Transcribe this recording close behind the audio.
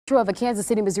of a Kansas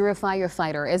City, Missouri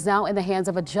firefighter is now in the hands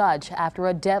of a judge after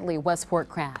a deadly Westport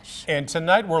crash. And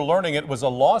tonight we're learning it was a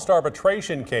lost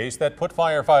arbitration case that put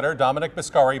firefighter Dominic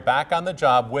Biscari back on the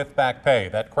job with back pay.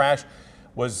 That crash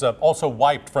was also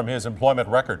wiped from his employment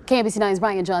record. KMBC 9's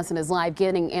Brian Johnson is live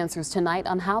getting answers tonight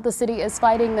on how the city is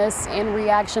fighting this in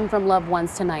reaction from loved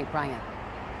ones tonight. Brian.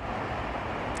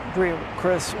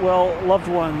 Chris, well, loved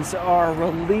ones are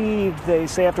relieved, they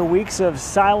say, after weeks of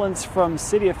silence from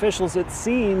city officials. It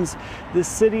seems the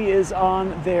city is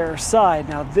on their side.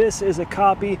 Now, this is a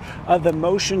copy of the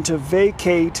motion to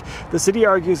vacate. The city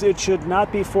argues it should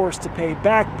not be forced to pay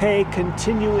back pay,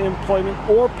 continue employment,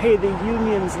 or pay the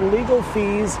union's legal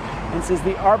fees, and says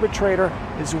the arbitrator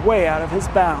is way out of his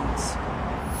bounds.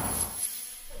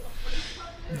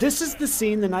 This is the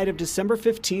scene the night of December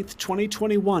 15th,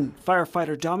 2021.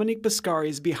 Firefighter Dominic Biscari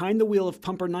is behind the wheel of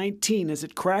Pumper 19 as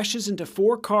it crashes into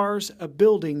 4 cars, a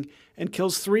building, and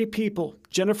kills 3 people,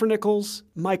 Jennifer Nichols,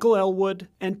 Michael Elwood,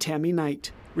 and Tammy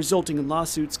Knight, resulting in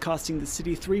lawsuits costing the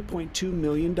city $3.2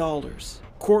 million.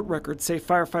 Court records say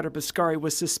firefighter Biscari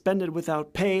was suspended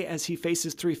without pay as he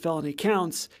faces 3 felony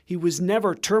counts. He was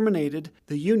never terminated.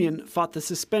 The union fought the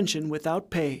suspension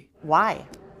without pay. Why?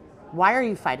 Why are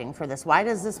you fighting for this? Why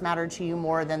does this matter to you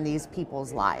more than these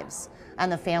people's lives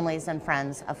and the families and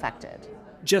friends affected?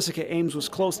 Jessica Ames was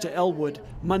close to Elwood.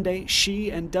 Monday,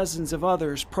 she and dozens of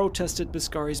others protested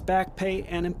Biscari's back pay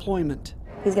and employment.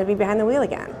 He's going to be behind the wheel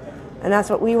again. And that's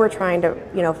what we were trying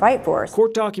to, fight for.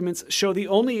 Court documents show the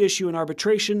only issue in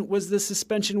arbitration was the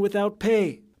suspension without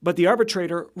pay. But the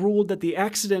arbitrator ruled that the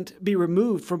accident be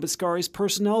removed from Biscari's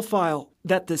personnel file,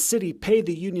 that the city pay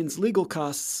the union's legal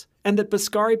costs, and that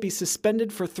Biscari be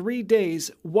suspended for 3 days,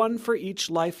 1 for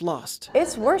each life lost.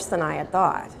 It's worse than I had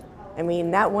thought. I mean,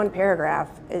 that one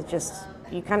paragraph is just,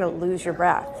 you kind of lose your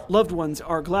breath. Loved ones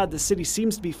are glad the city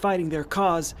seems to be fighting their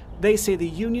cause. They say the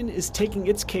union is taking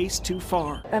its case too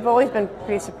far. I've always been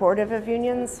pretty supportive of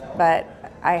unions, but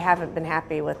I haven't been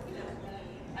happy with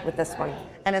this one.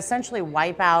 And essentially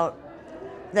wipe out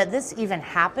that this even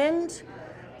happened,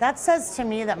 that says to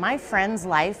me that my friend's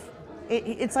life,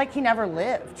 it's like he never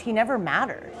lived. He never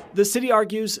mattered. The city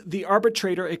argues the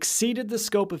arbitrator exceeded the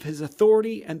scope of his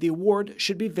authority and the award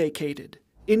should be vacated.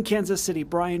 In Kansas City,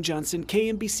 Brian Johnson,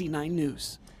 KMBC 9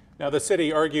 News. Now, the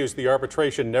city argues the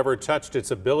arbitration never touched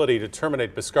its ability to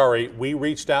terminate Biscari. We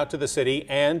reached out to the city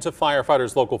and to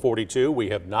Firefighters Local 42. We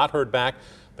have not heard back.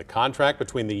 The contract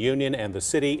between the union and the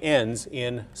city ends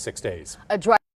in 6 days.